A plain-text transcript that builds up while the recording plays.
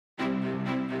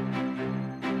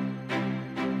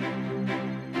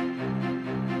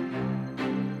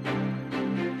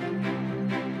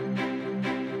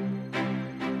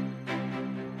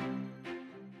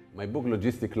My book,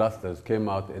 Logistic Clusters, came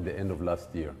out at the end of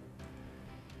last year.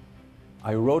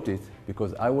 I wrote it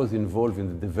because I was involved in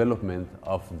the development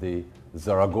of the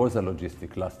Zaragoza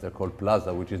logistic cluster called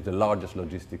Plaza, which is the largest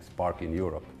logistics park in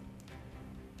Europe.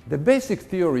 The basic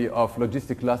theory of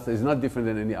logistic cluster is not different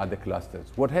than any other clusters.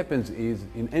 What happens is,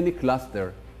 in any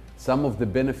cluster, some of the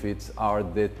benefits are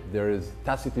that there is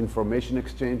tacit information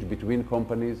exchange between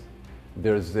companies,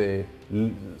 there's a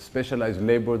specialized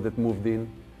labor that moved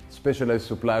in, specialized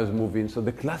suppliers move in, so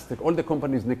the cluster, all the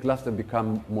companies in the cluster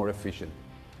become more efficient.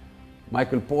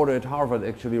 Michael Porter at Harvard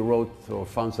actually wrote or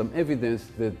found some evidence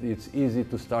that it's easy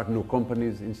to start new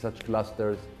companies in such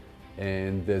clusters,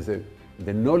 and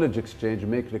the knowledge exchange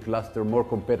makes the cluster more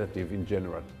competitive in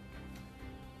general.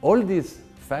 All these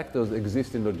factors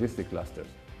exist in logistic clusters.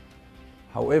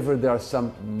 However, there are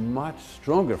some much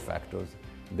stronger factors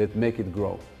that make it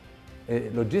grow.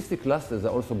 Logistic clusters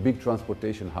are also big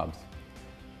transportation hubs.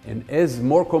 And as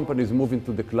more companies move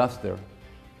into the cluster,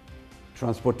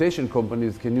 transportation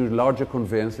companies can use larger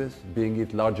conveyances, being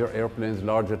it larger airplanes,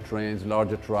 larger trains,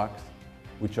 larger trucks,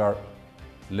 which are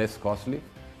less costly.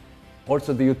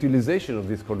 Also, the utilization of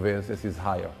these conveyances is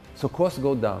higher, so costs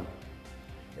go down.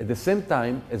 At the same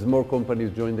time, as more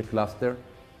companies join the cluster,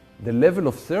 the level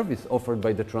of service offered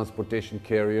by the transportation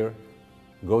carrier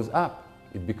goes up.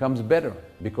 It becomes better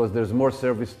because there's more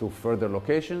service to further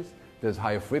locations, there's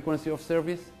higher frequency of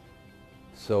service.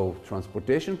 So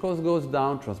transportation cost goes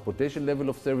down, transportation level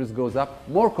of service goes up,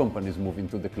 more companies move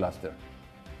into the cluster.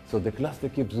 So the cluster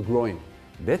keeps growing.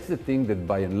 That's the thing that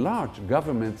by and large,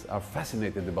 governments are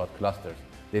fascinated about clusters.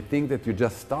 They think that you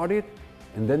just start it,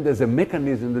 and then there's a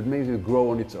mechanism that makes it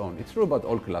grow on its own. It's true about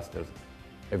all clusters,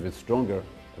 even stronger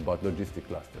about logistic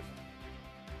clusters.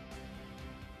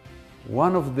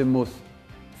 One of the most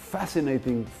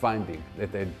fascinating findings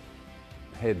that I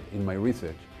had in my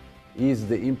research is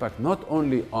the impact not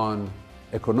only on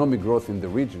economic growth in the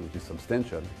region, which is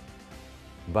substantial,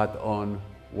 but on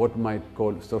what might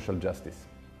call social justice.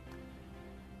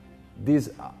 These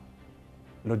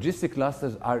logistic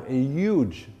clusters are a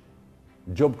huge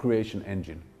job creation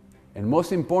engine. And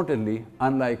most importantly,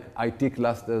 unlike IT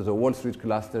clusters or Wall Street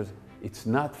clusters, it's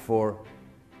not for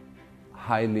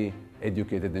highly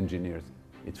educated engineers.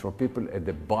 It's for people at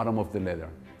the bottom of the ladder.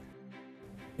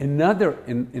 Another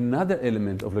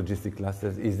element of logistic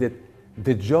clusters is that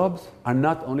the jobs are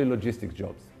not only logistic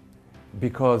jobs.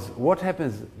 Because what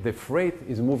happens, the freight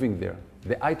is moving there.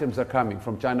 The items are coming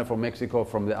from China, from Mexico,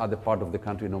 from the other part of the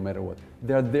country, no matter what.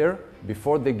 They're there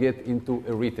before they get into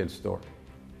a retail store.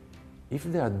 If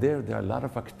they are there are a lot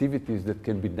of activities that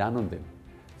can be done on them.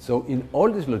 So in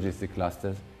all these logistic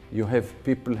clusters, you have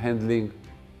people handling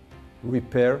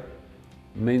repair,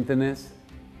 maintenance,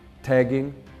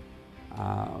 tagging,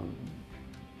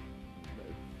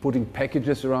 putting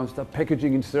packages around stuff,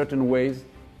 packaging in certain ways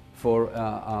for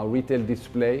retail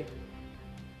display.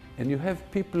 And you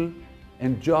have people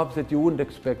and jobs that you wouldn't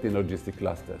expect in logistic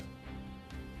clusters.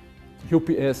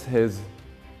 UPS has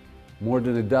more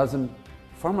than a dozen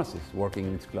pharmacists working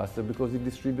in its cluster because it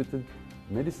distributed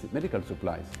medical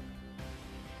supplies.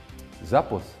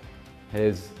 Zappos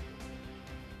has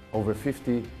over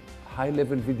 50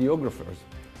 high-level videographers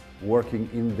working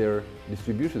in their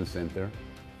distribution center,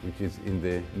 which is in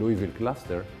the Louisville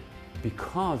cluster,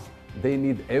 because they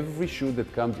need every shoe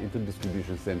that comes into the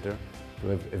distribution center to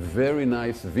have a very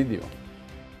nice video.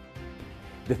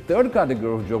 The third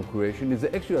category of job creation is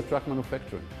actually a truck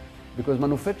manufacturing, because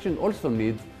manufacturing also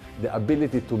needs the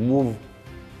ability to move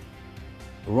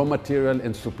raw material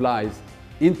and supplies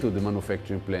into the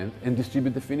manufacturing plant and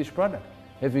distribute the finished product.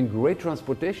 Having great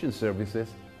transportation services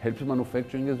helps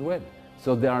manufacturing as well.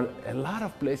 So there are a lot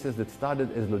of places that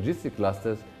started as logistic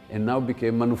clusters and now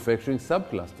became manufacturing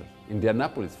subclusters.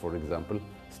 Indianapolis, for example,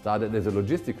 started as a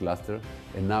logistic cluster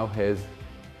and now has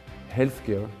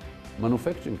healthcare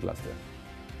manufacturing cluster.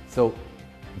 So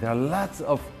there are lots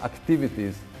of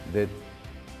activities that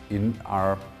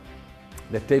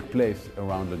take place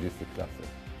around logistic clusters.